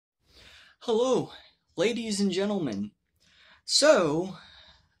Hello, ladies and gentlemen. So,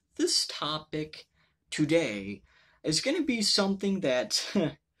 this topic today is going to be something that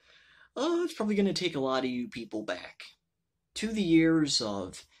it's probably going to take a lot of you people back to the years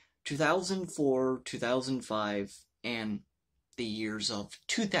of 2004, 2005, and the years of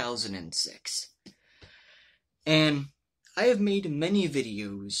 2006. And I have made many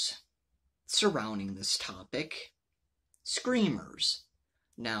videos surrounding this topic, screamers.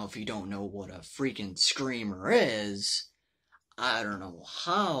 Now, if you don't know what a freaking screamer is, I don't know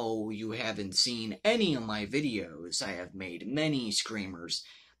how you haven't seen any of my videos. I have made many screamers.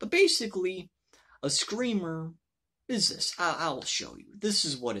 But basically, a screamer is this. I'll show you. This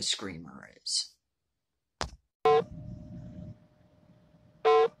is what a screamer is.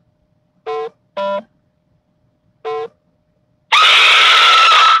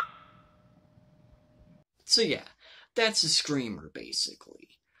 So yeah, that's a screamer, basically.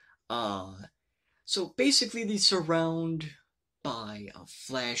 So basically they surround by a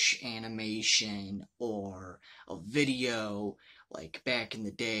flash animation or a video, like back in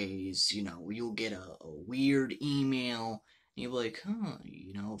the days, you'll get a weird email, and you'll be like,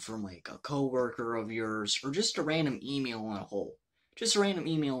 from like a coworker of yours, or just a random email on a whole. Just a random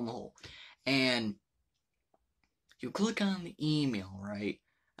email on the whole. And you click on the email, right?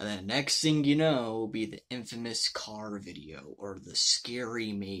 And then the next thing you know will be the infamous car video or the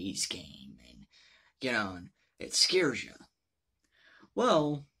scary maze game. And, it scares you.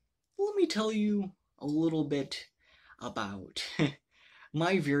 Well, let me tell you a little bit about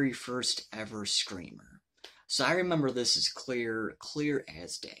my very first ever screamer. So I remember this as clear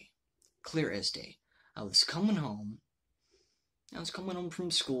as day. Clear as day. I was coming home from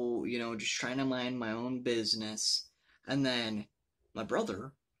school, just trying to mind my own business. And then my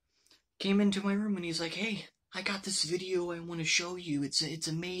brother came into my room and he's like, "Hey, I got this video I want to show you. It's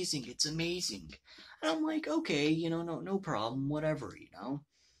amazing. It's amazing." And I'm like, "Okay, no problem, whatever,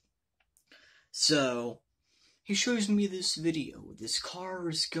 So, he shows me this video. This car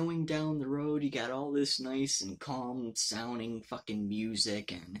is going down the road. You got all this nice and calm sounding fucking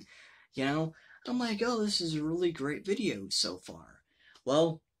music, and, I'm like, "Oh, this is a really great video so far."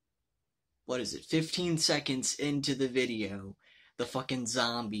 Well, what is it, 15 seconds into the video, the fucking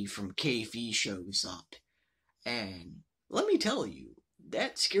zombie from KFE shows up. And let me tell you,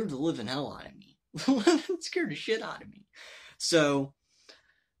 that scared the living hell out of me. That scared the shit out of me. So,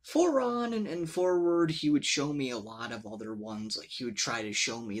 on and forward, he would show me a lot of other ones. Like, he would try to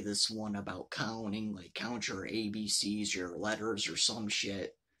show me this one about counting, like, count your ABCs, your letters, or some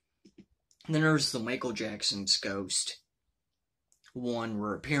shit. And then there's the Michael Jackson's Ghost one,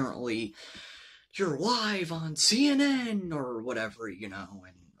 where apparently you're live on CNN or whatever, and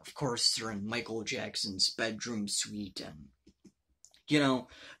of course they're in Michael Jackson's bedroom suite, and,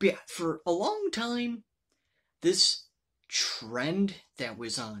 but yeah, for a long time, this trend that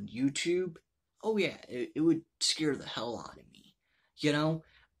was on YouTube, oh yeah, it would scare the hell out of me,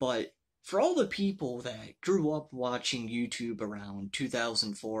 but for all the people that grew up watching YouTube around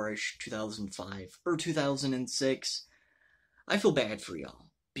 2004-ish, 2005, or 2006, I feel bad for y'all,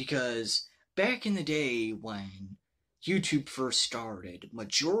 because back in the day when YouTube first started,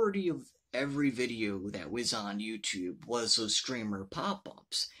 majority of every video that was on YouTube was those screamer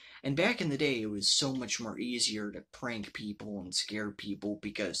pop-ups. And back in the day, it was so much more easier to prank people and scare people,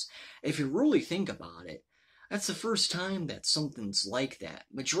 because if you really think about it, that's the first time that something's like that.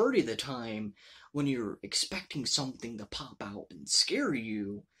 Majority of the time, when you're expecting something to pop out and scare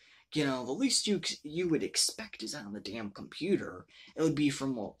you, the least you would expect is on the damn computer. It would be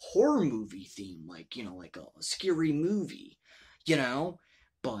from a horror movie theme, like, like a scary movie,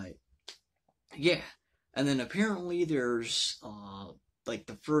 But, yeah. And then apparently there's, like,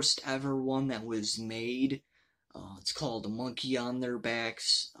 the first ever one that was made. It's called A Monkey on Their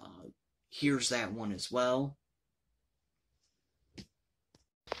Backs. Here's that one as well.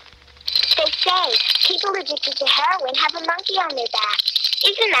 They say people addicted to heroin have a monkey on their back.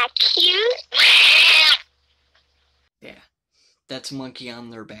 Isn't that cute? Yeah, that's Monkey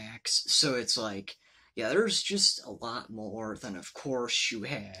on Their Backs. So it's like, yeah, there's just a lot more. Then of course you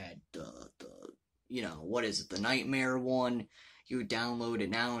had the what is it, the Nightmare one. You would download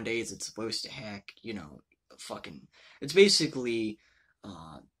it nowadays. It's supposed to hack, it's basically,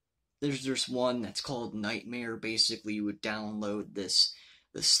 there's one that's called Nightmare. Basically, you would download this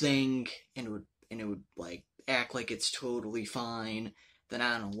thing, and it would like act like it's totally fine. Then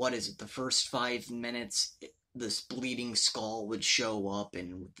I don't know, what is it, the first 5 minutes, this bleeding skull would show up,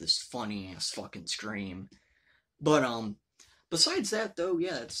 and with this funny ass fucking scream. But besides that though,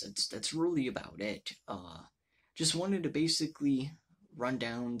 yeah, that's really about it. Just wanted to basically run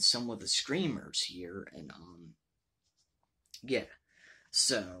down some of the screamers here, and, yeah,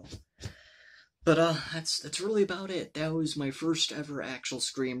 so, but, that's really about it. That was my first ever actual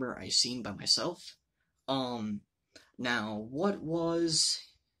screamer I seen by myself. Now, what was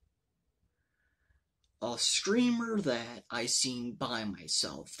a screamer that I seen by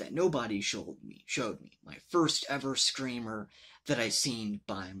myself that nobody showed me? My first ever screamer that I seen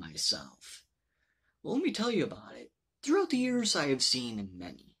by myself. Well, let me tell you about it. Throughout the years, I have seen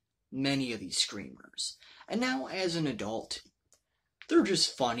many of these screamers. And now, as an adult, they're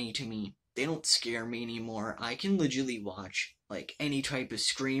just funny to me. They don't scare me anymore. I can legitimately watch, like, any type of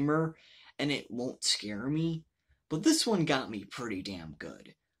screamer, and it won't scare me. But this one got me pretty damn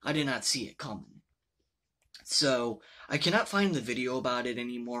good. I did not see it coming. So, I cannot find the video about it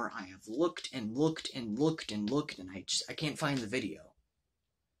anymore. I have looked and looked and looked and looked, and I can't find the video.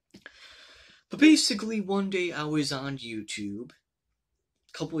 But basically, one day I was on YouTube,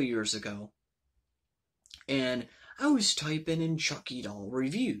 a couple of years ago, and I was typing in Chucky doll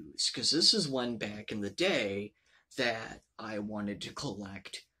reviews, because this is when back in the day that I wanted to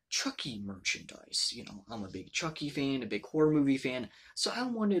collect Chucky merchandise. You know, I'm a big Chucky fan, a big horror movie fan, so I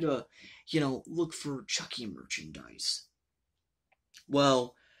wanted to, look for Chucky merchandise.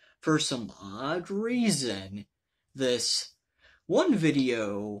 Well, for some odd reason, this one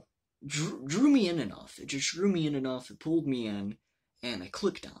video drew me in enough. It just drew me in enough, it pulled me in, and I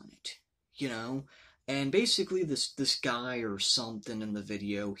clicked on it, And basically this guy or something in the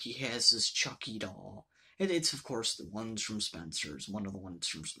video, he has this Chucky doll. And it's, of course, one of the ones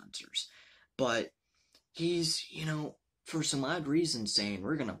from Spencer's. But he's, for some odd reason saying,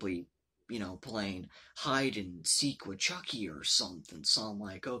 we're gonna be, playing hide and seek with Chucky or something. So I'm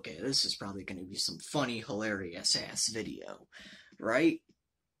like, okay, this is probably gonna be some funny, hilarious-ass video, right?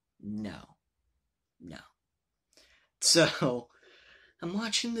 No. So, I'm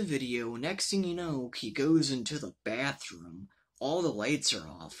watching the video, next thing you know, he goes into the bathroom, all the lights are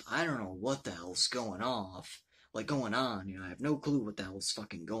off, I don't know what the hell's going on, I have no clue what the hell's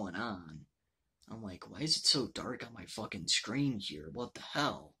fucking going on. I'm like, why is it so dark on my fucking screen here, what the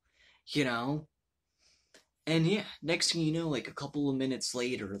hell, And yeah, next thing you know, like a couple of minutes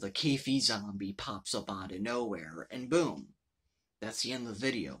later, the Kafee zombie pops up out of nowhere, and boom. That's the end of the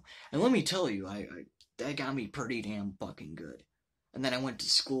video. And let me tell you, that got me pretty damn fucking good. And then I went to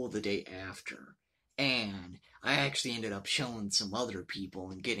school the day after, and I actually ended up showing some other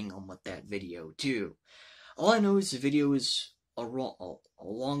people and getting them with that video too. All I know is the video is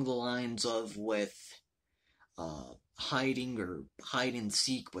along the lines of with hiding or hide and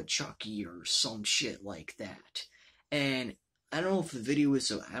seek with Chucky or some shit like that. And I don't know if the video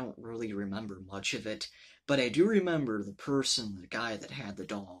is, I don't really remember much of it, but I do remember the guy that had the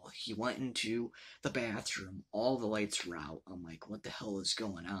doll, he went into the bathroom, all the lights were out, I'm like, what the hell is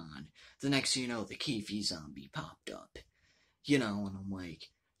going on? The next thing you know, the Kafee zombie popped up, and I'm like,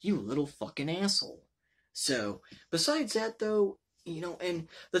 you little fucking asshole. So, besides that though, and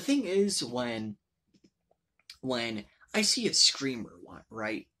the thing is, when I see a screamer,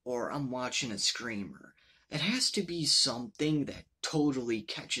 right, or I'm watching a screamer, it has to be something that totally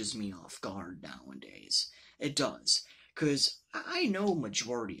catches me off guard nowadays. It does. Because I know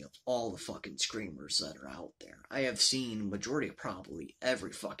majority of all the fucking screamers that are out there. I have seen majority of probably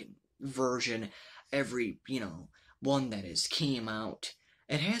every fucking version, every, one that has came out.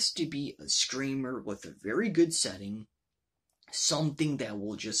 It has to be a screamer with a very good setting, something that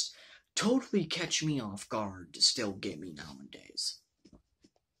will just totally catch me off guard to still get me nowadays.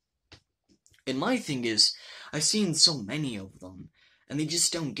 And my thing is, I've seen so many of them, and they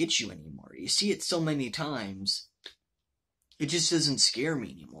just don't get you anymore. You see it so many times, it just doesn't scare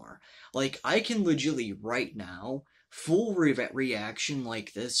me anymore. Like, I can legitimately, right now, full reaction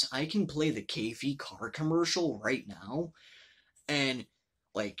like this, I can play the Kafee car commercial right now, and,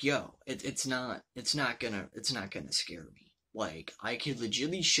 like, yo, it's not gonna scare me. Like, I could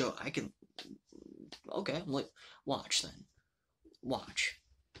legitimately okay, like, watch then. Watch.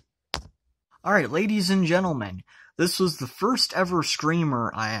 Alright, ladies and gentlemen, this was the first ever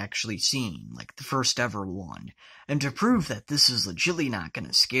screamer I actually seen, like the first ever one. And to prove that this is legitimately not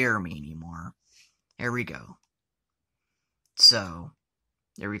gonna scare me anymore, here we go. So,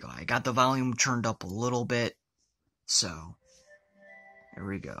 there we go. I got the volume turned up a little bit, so, here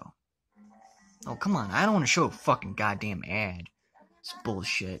we go. Oh, come on, I don't want to show a fucking goddamn ad. It's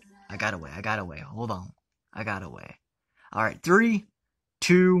bullshit. I got away. Hold on. I got away. Alright, 3,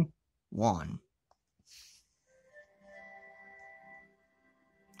 2, 1.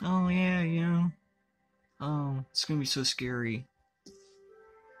 Oh, yeah. Oh, it's gonna be so scary.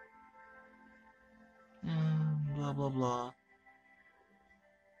 Blah, blah, blah.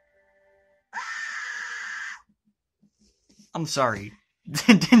 I'm sorry.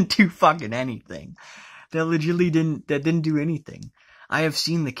 It didn't do fucking anything. That legitimately didn't do anything. I have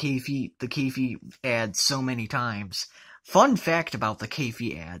seen the Keffi ads so many times. Fun fact about the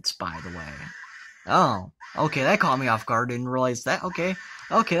Keffi ads, by the way. Oh, okay, that caught me off guard. Didn't realize that. Okay,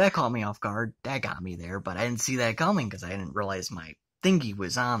 that caught me off guard. That got me there, but I didn't see that coming because I didn't realize my thingy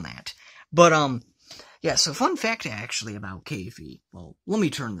was on that. But, yeah, so fun fact actually about Keffi. Well, let me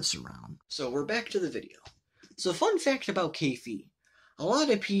turn this around. So we're back to the video. So fun fact about Keffi. A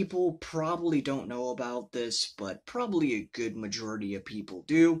lot of people probably don't know about this, but probably a good majority of people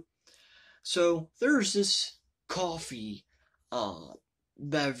do. So there's this coffee,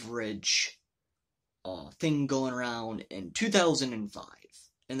 beverage, thing going around in 2005,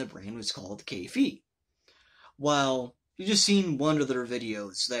 and the brand was called Keffi. Well, you just seen one of their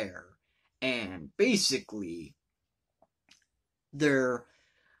videos there, and basically, their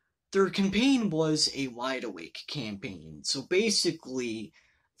campaign was a wide awake campaign. So basically,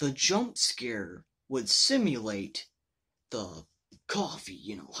 the jump scare would simulate the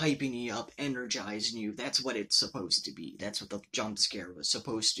coffee, hyping you up, energizing you. That's what it's supposed to be. That's what the jump scare was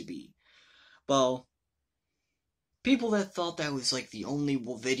supposed to be. Well, people that thought that was like the only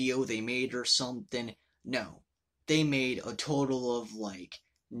video they made or something, no. They made a total of like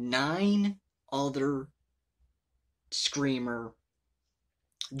 9 other screamer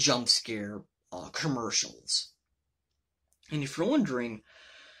jump scare commercials. And if you're wondering,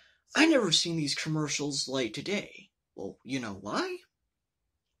 I never seen these commercials like today. Well, you know why?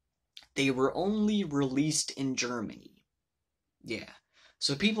 They were only released in Germany. Yeah.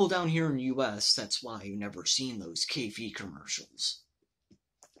 So people down here in the US, that's why you never seen those Keffi commercials.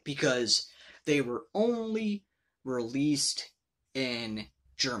 Because they were only released in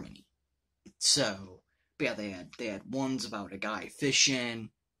Germany. So, yeah, they had ones about a guy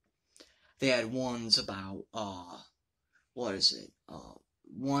fishing. They had ones about, what is it?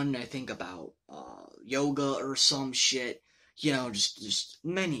 One, I think, about, yoga or some shit. Just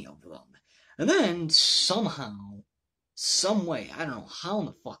many of them. And then, somehow, some way, I don't know how in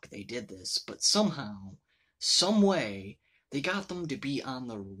the fuck they did this, but somehow, some way, they got them to be on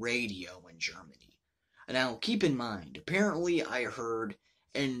the radio in Germany. Now, keep in mind, apparently I heard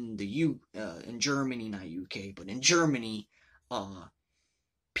in in Germany, not UK, but in Germany,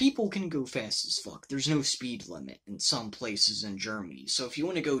 people can go fast as fuck. There's no speed limit in some places in Germany. So if you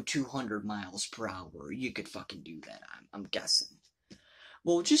want to go 200 miles per hour, you could fucking do that, I'm guessing.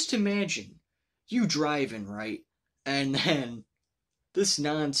 Well, just imagine you driving, right? And then this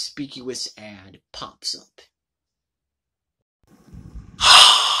non-conspicuous ad pops up.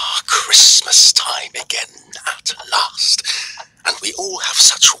 Christmas time again, at last. And we all have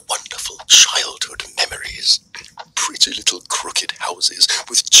such wonderful childhood memories. Pretty little crooked houses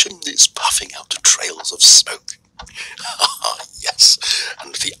with chimneys puffing out trails of smoke. Ah, yes,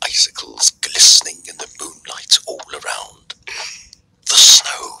 and the icicles glistening in the moonlight all around. The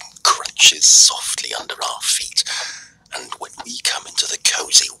snow crunches softly under our feet, and when we come into the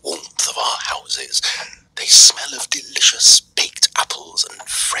cosy warmth of our houses, they smell of delicious baked apples and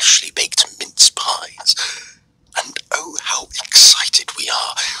freshly baked mince pies. And oh, how excited we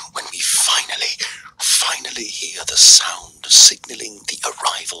are when we finally hear the sound signaling the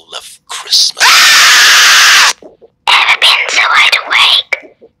arrival of Christmas. Ever been so wide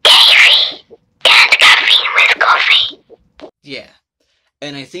awake? Keffi. And caffeine with coffee. Yeah.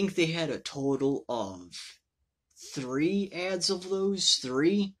 And I think they had a total of 3 ads of those.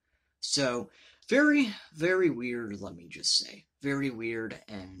 3. So, very, very weird, let me just say. Very weird,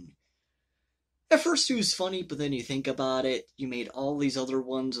 and at first it was funny, but then you think about it, you made all these other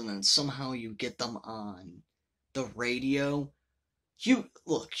ones, and then somehow you get them on the radio. You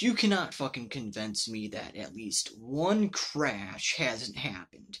cannot fucking convince me that at least one crash hasn't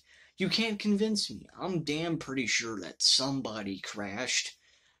happened. You can't convince me. I'm damn pretty sure that somebody crashed,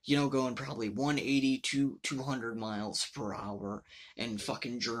 going probably 180 to 200 miles per hour in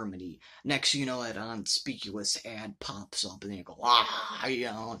fucking Germany. Next you know, that conspicuous ad pops up, and they go,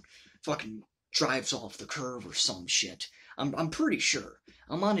 and fucking drives off the curve or some shit. I'm pretty sure.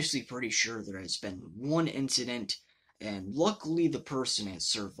 I'm honestly pretty sure there has been one incident, and luckily the person has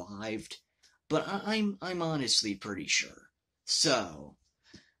survived, but I'm honestly pretty sure. So,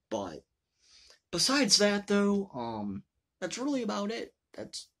 but besides that though, that's really about it.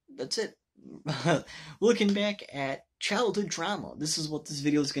 That's it. Looking back at childhood trauma. This is what this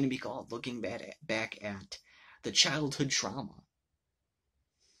video is going to be called. Looking back at the childhood trauma.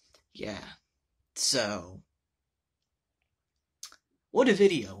 Yeah. So, what a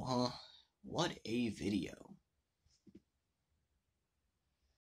video, huh? What a video.